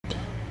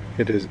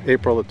It is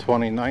April the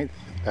 29th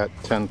at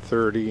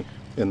 10:30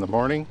 in the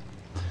morning,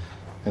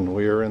 and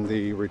we are in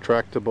the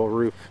retractable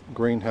roof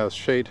greenhouse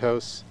shade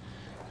house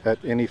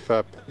at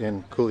INIFAP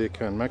in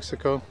Culiacan,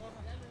 Mexico.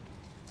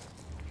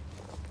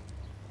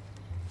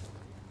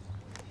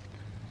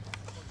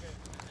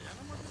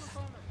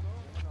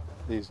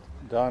 These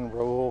Don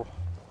Raul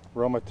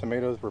Roma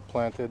tomatoes were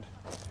planted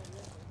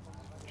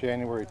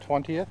January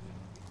 20th.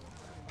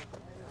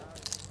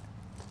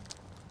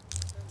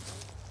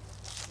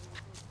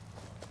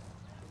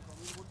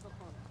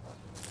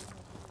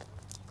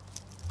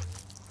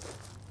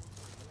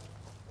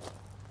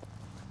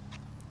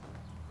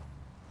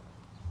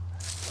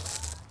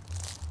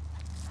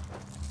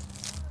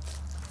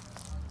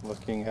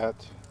 Looking at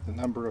the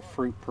number of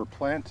fruit per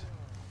plant.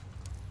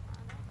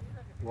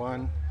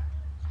 1,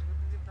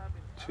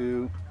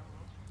 2,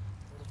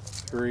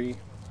 3,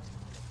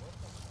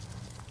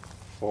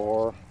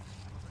 4,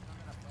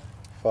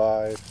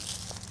 5,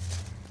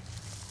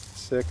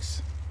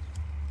 6,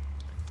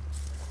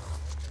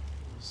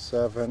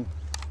 7,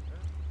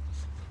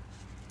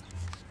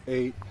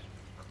 8,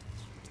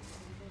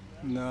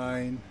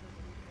 9,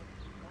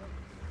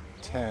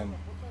 10.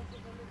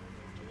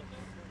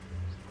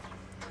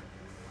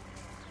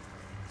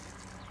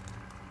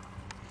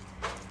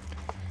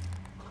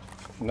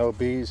 No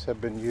bees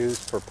have been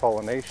used for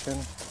pollination.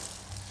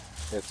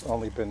 It's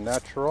only been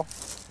natural.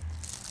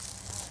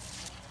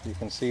 You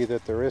can see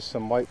that there is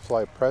some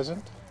whitefly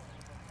present,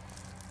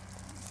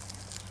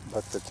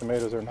 but the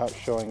tomatoes are not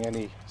showing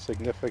any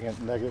significant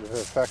negative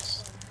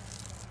effects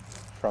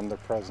from their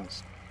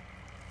presence.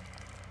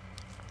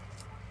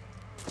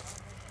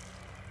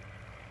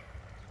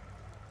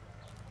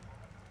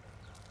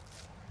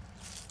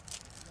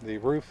 The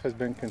roof has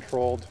been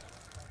controlled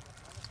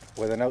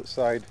with an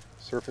outside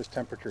surface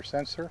temperature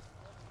sensor.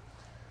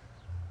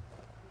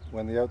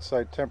 When the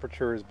outside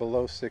temperature is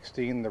below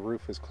 16, the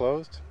roof is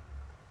closed.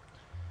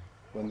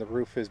 When the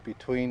roof is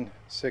between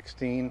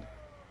 16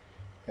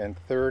 and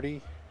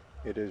 30,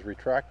 it is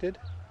retracted.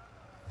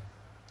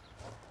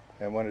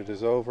 And when it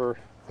is over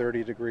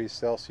 30 degrees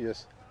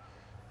Celsius,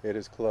 it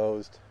is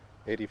closed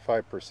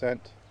 85%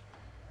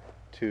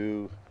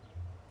 to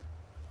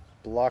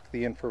block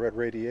the infrared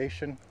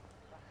radiation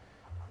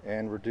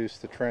and reduce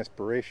the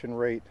transpiration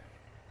rate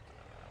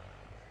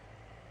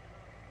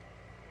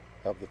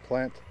of the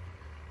plant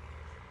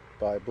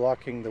by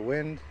blocking the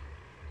wind,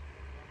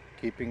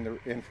 keeping the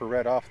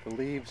infrared off the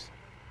leaves,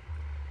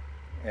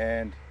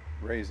 and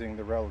raising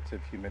the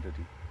relative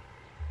humidity.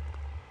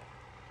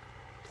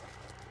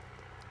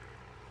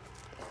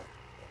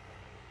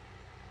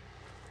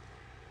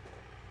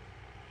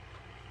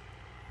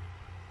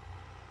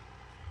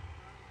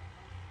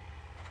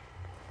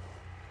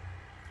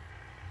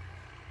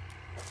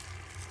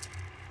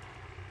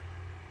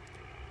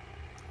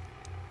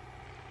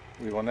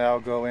 We will now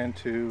go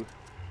into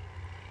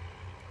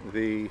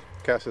the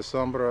Casa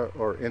Sombra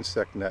or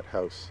insect net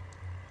house.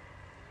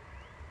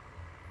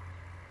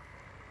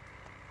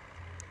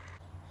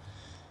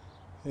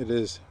 It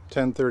is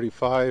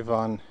 10:35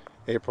 on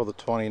April the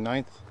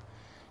 29th,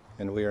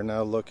 and we are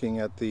now looking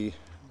at the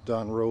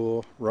Don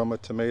Raul Roma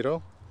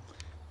tomato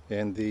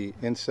in the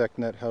insect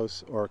net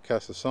house or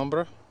Casa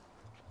Sombra.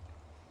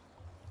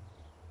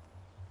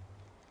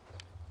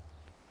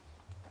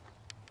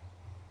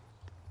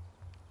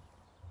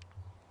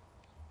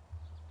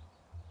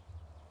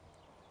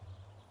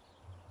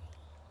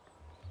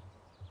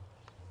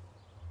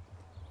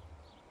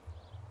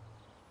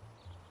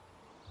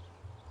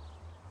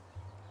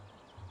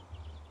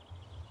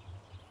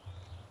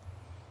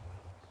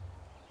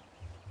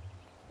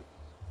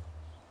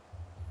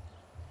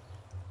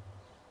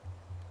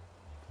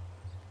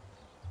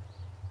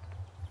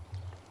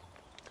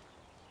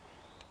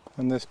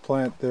 On this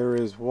plant there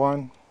is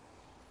 1,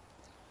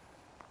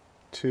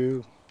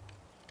 2,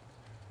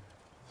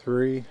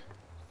 3,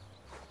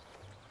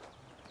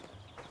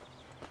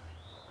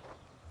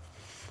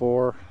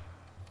 4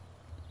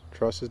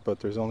 trusses, but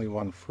there's only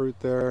one fruit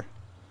there.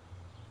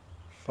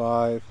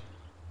 5,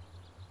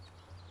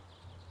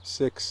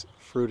 6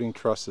 fruiting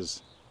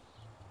trusses.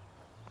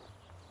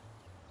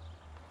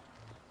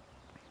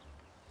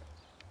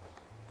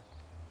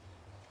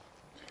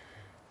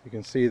 You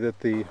can see that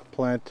the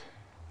plant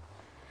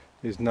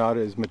is not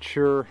as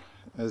mature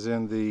as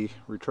in the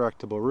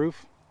retractable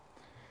roof.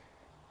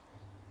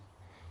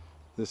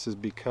 This is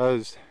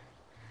because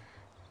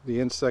the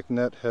insect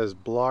net has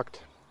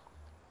blocked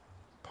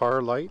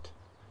PAR light,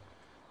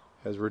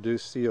 has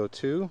reduced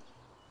CO2,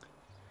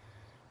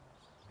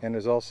 and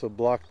has also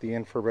blocked the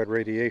infrared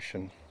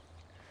radiation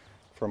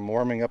from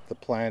warming up the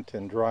plant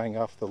and drying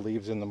off the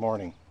leaves in the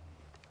morning.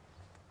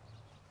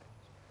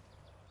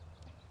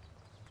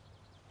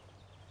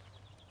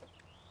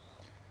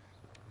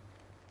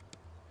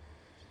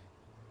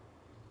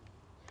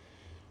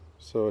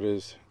 So it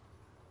is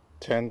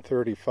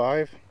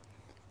 10:35,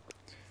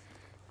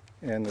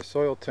 and the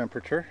soil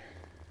temperature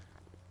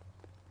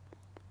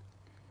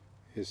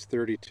is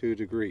 32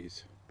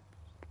 degrees,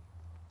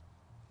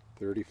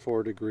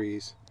 34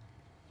 degrees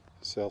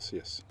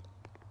Celsius.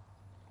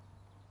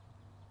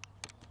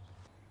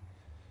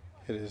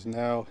 It is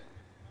now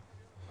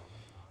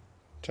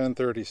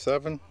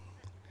 10:37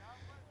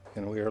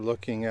 and we are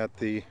looking at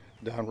the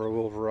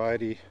down-row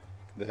variety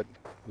that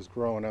was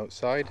growing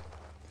outside.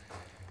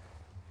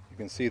 You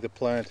can see the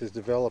plant is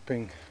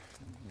developing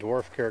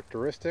dwarf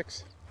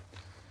characteristics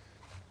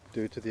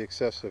due to the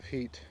excessive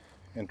heat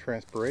and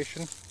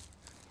transpiration.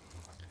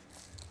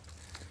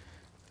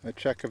 A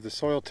check of the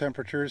soil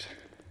temperatures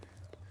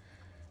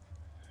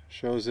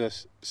shows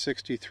us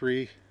 60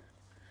 to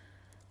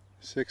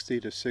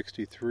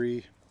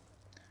 63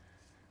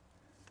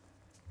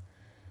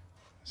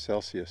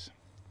 Celsius.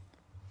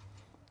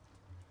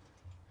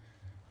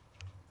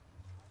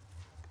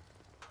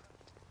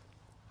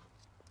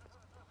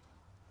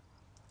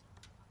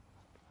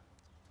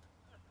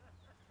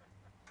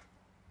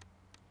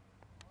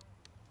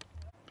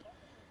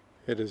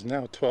 It is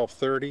now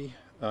 12:30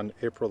 on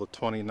April the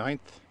 29th,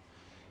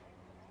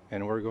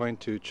 and we're going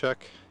to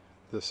check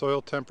the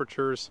soil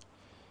temperatures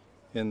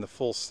in the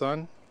full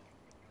sun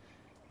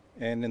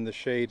and in the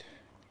shade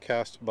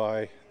cast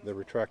by the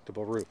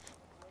retractable roof.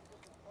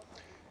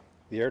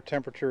 The air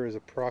temperature is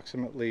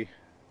approximately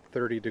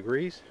 30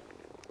 degrees.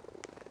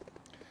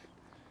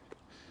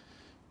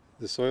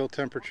 The soil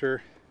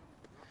temperature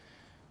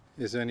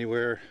is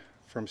anywhere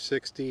from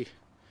 60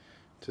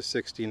 to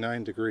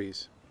 69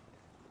 degrees.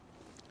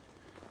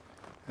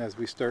 As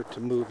we start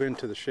to move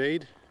into the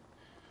shade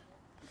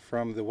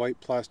from the white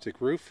plastic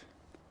roof,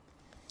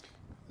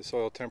 the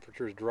soil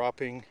temperature is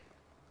dropping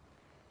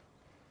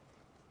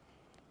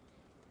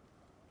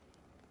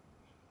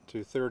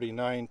to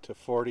 39 to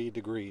 40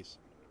 degrees.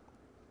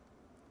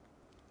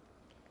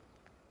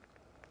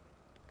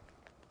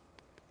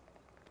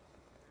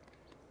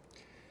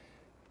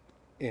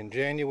 In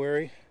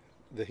January,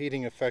 the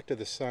heating effect of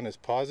the sun is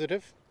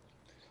positive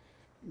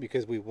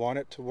because we want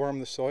it to warm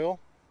the soil.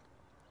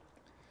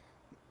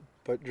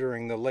 But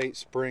during the late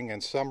spring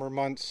and summer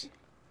months,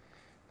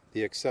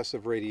 the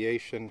excessive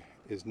radiation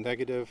is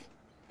negative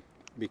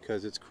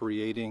because it's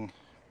creating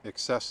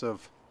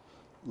excessive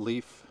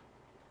leaf,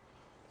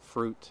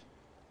 fruit,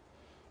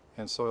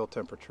 and soil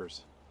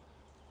temperatures.